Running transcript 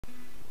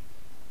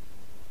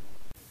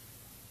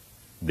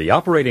The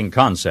operating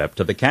concept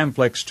of the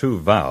CAMFLEX 2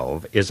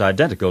 valve is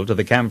identical to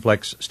the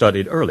CAMFLEX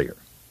studied earlier.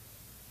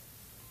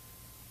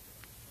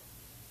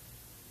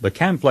 The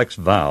CAMFLEX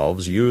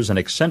valves use an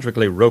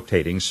eccentrically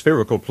rotating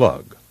spherical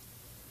plug.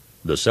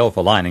 The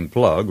self-aligning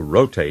plug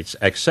rotates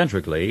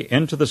eccentrically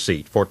into the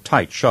seat for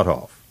tight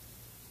shutoff.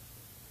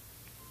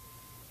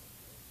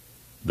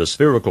 The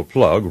spherical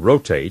plug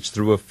rotates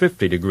through a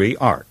 50-degree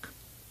arc.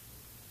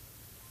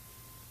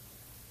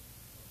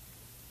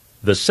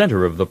 The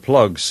center of the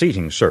plug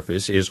seating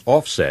surface is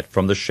offset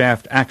from the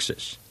shaft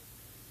axis.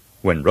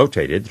 When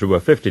rotated through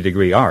a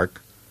 50-degree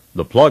arc,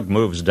 the plug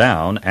moves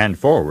down and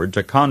forward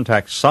to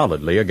contact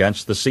solidly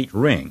against the seat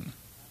ring.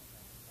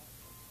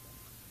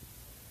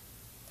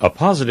 A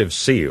positive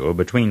seal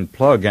between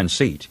plug and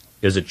seat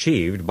is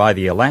achieved by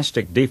the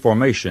elastic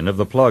deformation of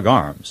the plug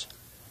arms.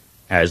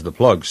 As the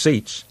plug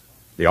seats,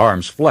 the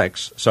arms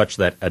flex such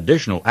that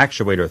additional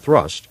actuator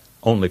thrust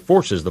only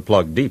forces the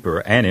plug deeper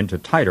and into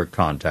tighter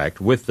contact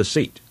with the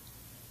seat.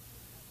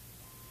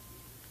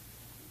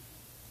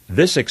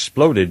 This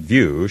exploded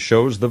view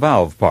shows the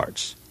valve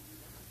parts.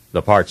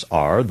 The parts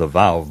are the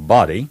valve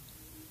body,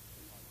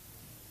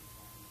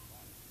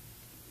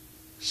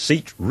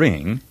 seat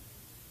ring,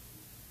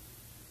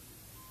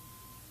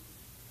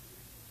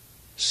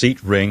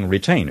 seat ring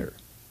retainer.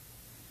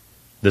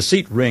 The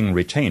seat ring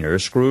retainer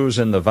screws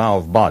in the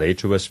valve body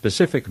to a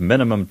specific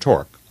minimum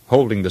torque,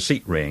 holding the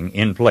seat ring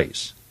in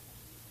place.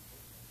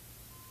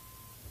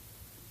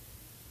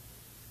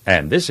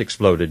 And this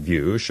exploded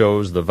view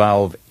shows the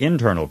valve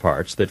internal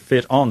parts that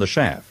fit on the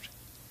shaft.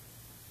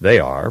 They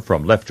are,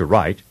 from left to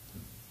right,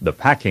 the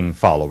packing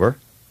follower,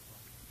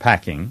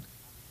 packing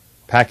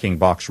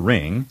box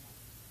ring,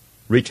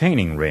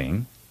 retaining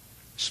ring,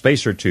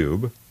 spacer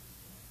tube,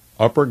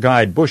 upper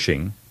guide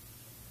bushing,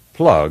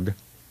 plug,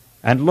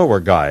 and lower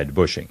guide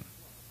bushing.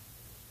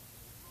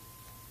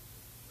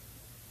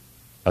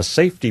 A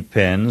safety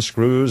pin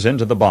screws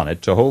into the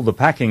bonnet to hold the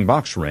packing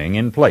box ring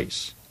in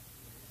place.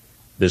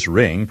 This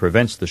ring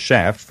prevents the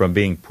shaft from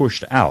being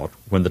pushed out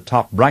when the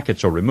top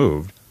brackets are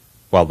removed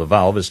while the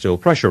valve is still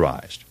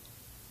pressurized.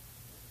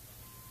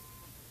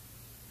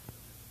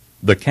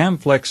 The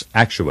CAMFLEX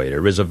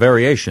actuator is a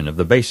variation of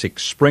the basic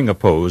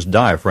spring-opposed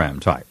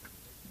diaphragm type.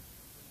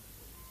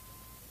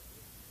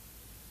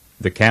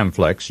 The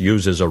CAMFLEX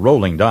uses a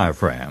rolling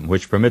diaphragm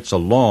which permits a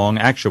long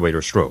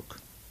actuator stroke.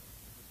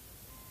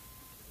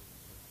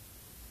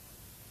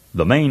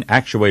 The main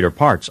actuator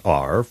parts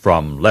are,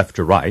 from left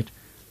to right,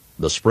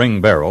 the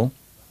spring barrel,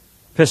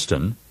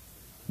 piston,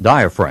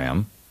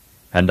 diaphragm,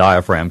 and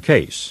diaphragm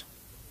case.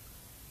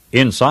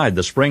 Inside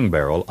the spring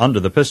barrel under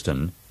the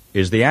piston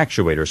is the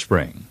actuator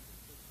spring.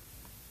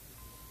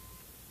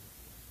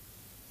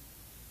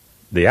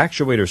 The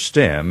actuator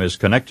stem is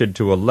connected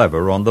to a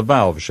lever on the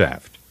valve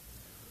shaft.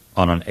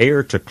 On an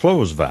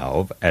air-to-close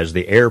valve, as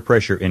the air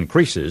pressure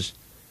increases,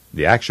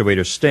 the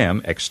actuator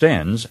stem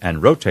extends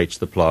and rotates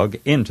the plug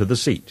into the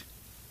seat.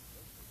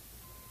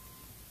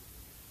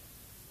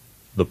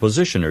 The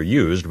positioner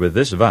used with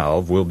this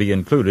valve will be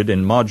included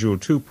in Module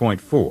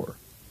 2.4.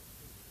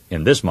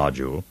 In this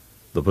module,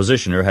 the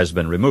positioner has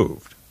been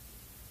removed.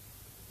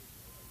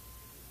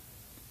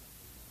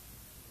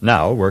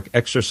 Now work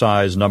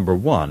exercise number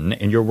 1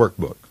 in your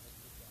workbook.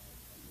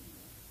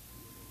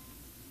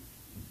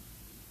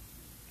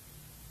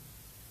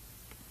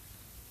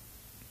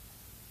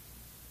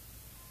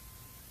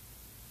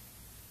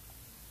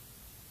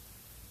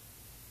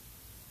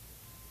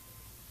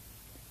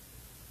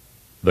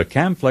 The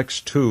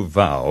CAMFLEX 2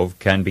 valve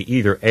can be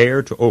either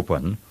air to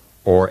open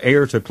or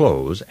air to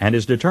close and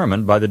is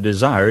determined by the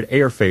desired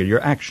air failure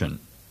action.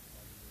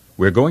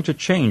 We're going to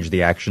change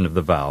the action of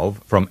the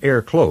valve from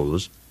air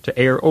close to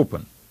air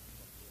open.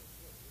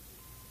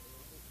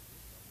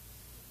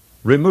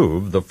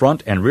 Remove the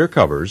front and rear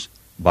covers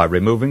by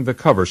removing the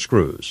cover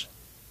screws.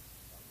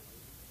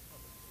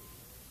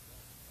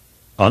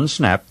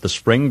 Unsnap the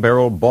spring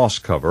barrel boss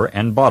cover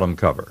and bottom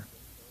cover.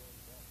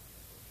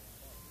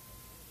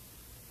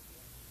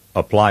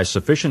 Apply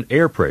sufficient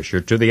air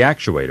pressure to the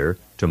actuator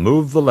to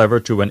move the lever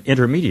to an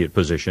intermediate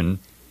position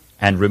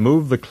and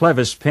remove the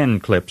clevis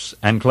pin clips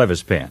and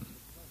clevis pin.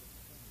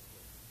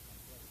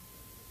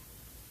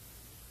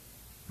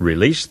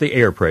 Release the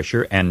air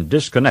pressure and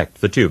disconnect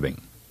the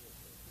tubing.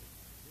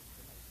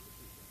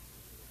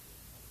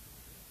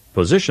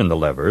 Position the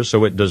lever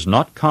so it does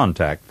not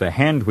contact the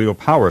hand wheel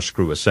power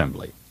screw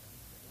assembly.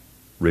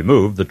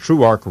 Remove the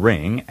true arc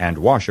ring and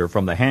washer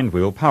from the hand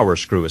wheel power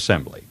screw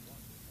assembly.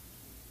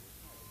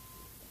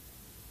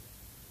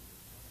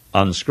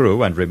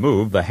 Unscrew and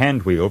remove the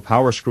hand wheel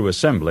power screw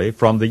assembly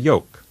from the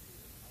yoke.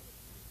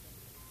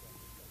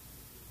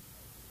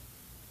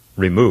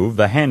 Remove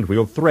the hand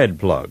wheel thread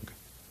plug.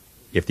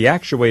 If the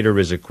actuator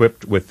is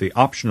equipped with the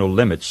optional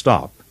limit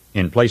stop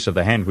in place of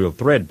the hand wheel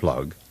thread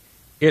plug,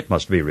 it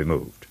must be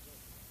removed.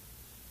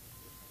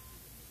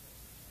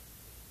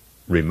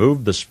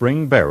 Remove the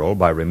spring barrel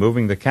by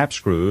removing the cap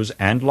screws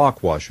and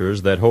lock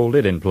washers that hold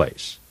it in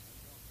place.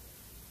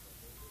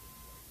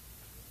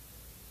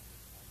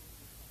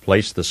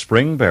 Place the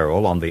spring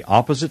barrel on the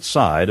opposite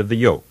side of the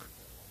yoke.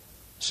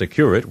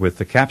 Secure it with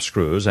the cap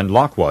screws and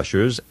lock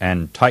washers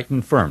and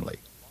tighten firmly.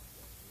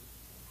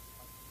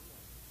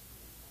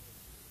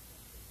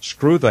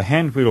 Screw the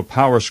handwheel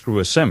power screw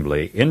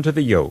assembly into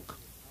the yoke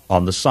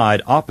on the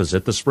side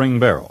opposite the spring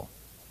barrel.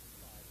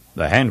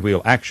 The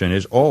handwheel action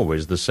is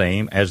always the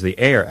same as the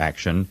air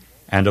action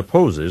and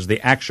opposes the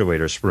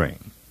actuator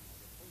spring.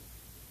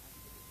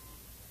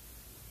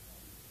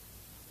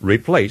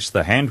 Replace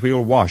the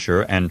handwheel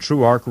washer and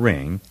true arc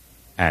ring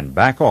and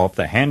back off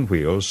the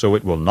handwheel so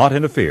it will not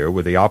interfere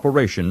with the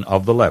operation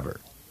of the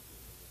lever.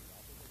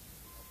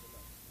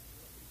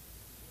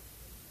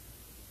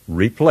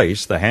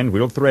 Replace the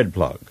handwheel thread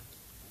plug.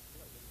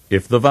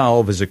 If the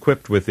valve is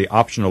equipped with the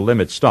optional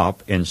limit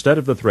stop instead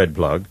of the thread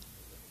plug,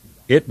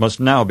 it must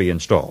now be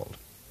installed.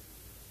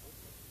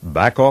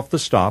 Back off the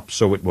stop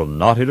so it will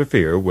not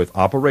interfere with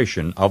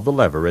operation of the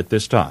lever at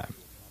this time.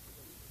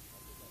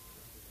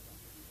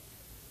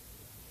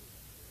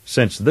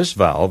 Since this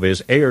valve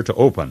is air to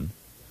open,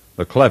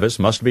 the clevis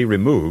must be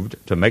removed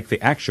to make the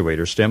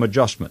actuator stem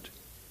adjustment.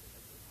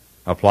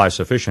 Apply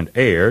sufficient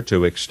air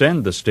to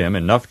extend the stem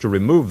enough to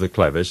remove the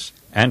clevis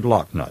and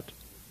lock nut.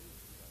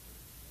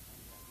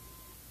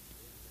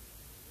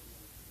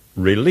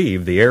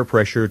 Relieve the air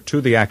pressure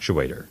to the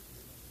actuator.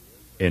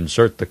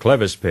 Insert the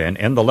clevis pin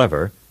in the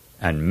lever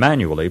and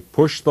manually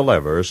push the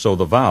lever so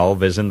the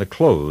valve is in the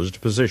closed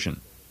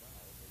position.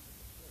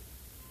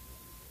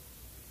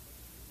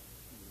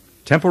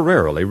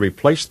 Temporarily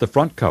replace the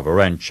front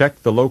cover and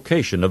check the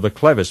location of the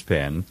clevis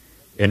pin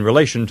in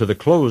relation to the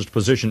closed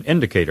position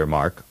indicator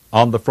mark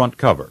on the front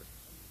cover.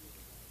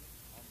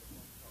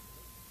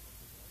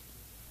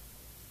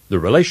 The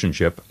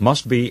relationship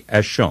must be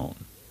as shown.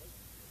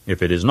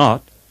 If it is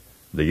not,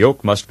 the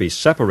yoke must be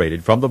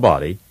separated from the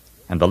body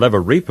and the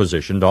lever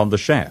repositioned on the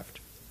shaft.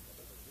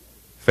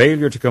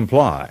 Failure to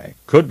comply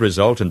could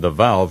result in the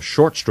valve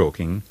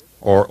short-stroking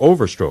or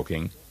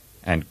overstroking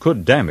and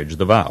could damage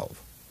the valve.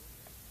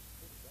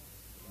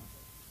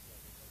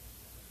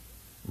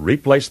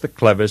 Replace the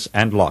clevis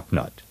and lock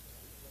nut.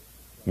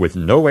 With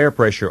no air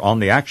pressure on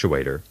the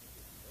actuator,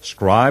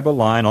 scribe a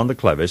line on the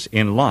clevis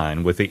in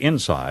line with the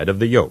inside of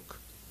the yoke.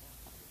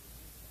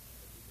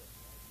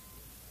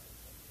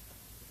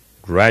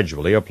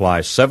 Gradually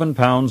apply 7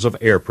 pounds of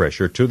air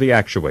pressure to the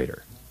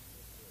actuator.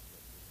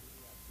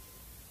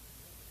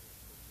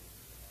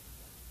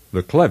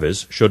 The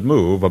clevis should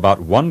move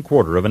about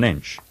 1/4 of an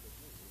inch.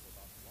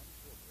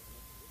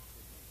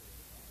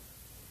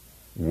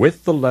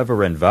 With the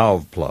lever and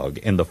valve plug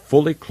in the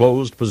fully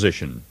closed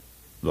position,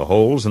 the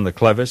holes in the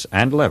clevis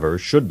and lever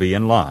should be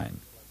in line.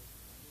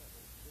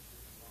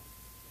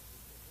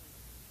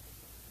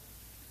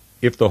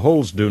 If the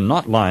holes do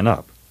not line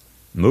up,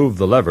 move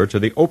the lever to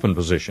the open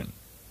position.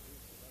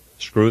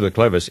 Screw the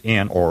clevis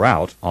in or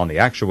out on the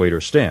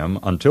actuator stem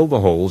until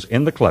the holes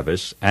in the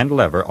clevis and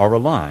lever are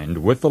aligned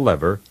with the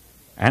lever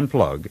and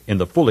plug in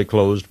the fully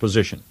closed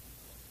position.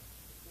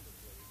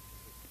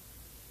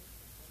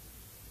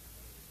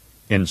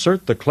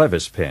 Insert the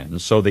clevis pin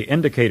so the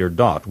indicator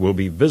dot will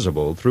be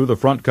visible through the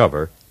front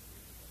cover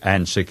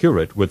and secure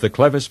it with the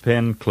clevis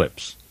pin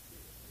clips.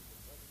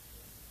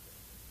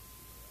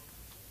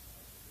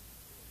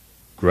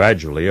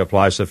 Gradually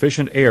apply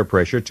sufficient air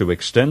pressure to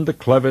extend the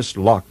clevis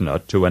lock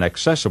nut to an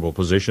accessible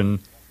position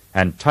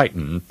and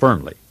tighten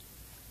firmly.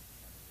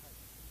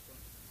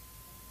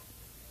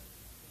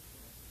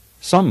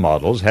 Some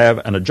models have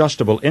an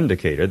adjustable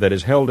indicator that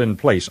is held in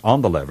place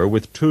on the lever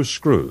with 2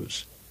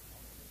 screws.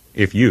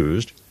 If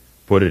used,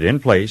 put it in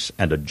place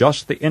and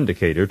adjust the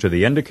indicator to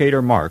the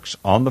indicator marks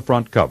on the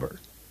front cover.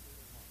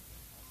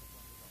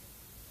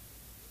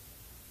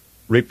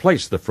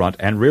 Replace the front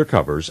and rear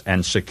covers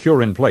and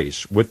secure in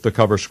place with the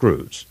cover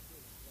screws.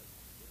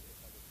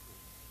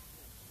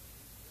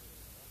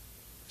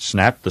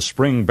 Snap the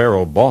spring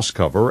barrel boss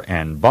cover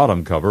and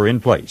bottom cover in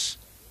place.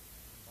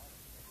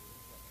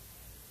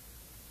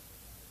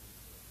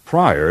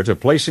 Prior to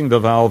placing the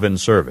valve in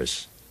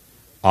service,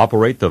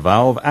 operate the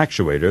valve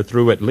actuator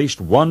through at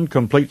least 1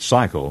 complete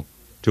cycle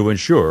to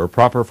ensure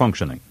proper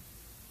functioning.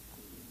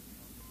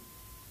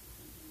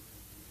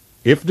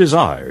 If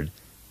desired,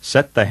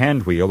 set the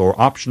handwheel or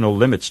optional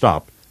limit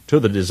stop to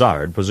the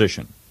desired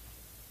position.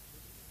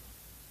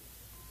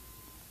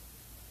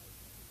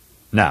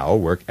 Now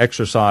work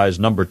exercise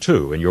number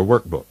 2 in your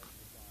workbook.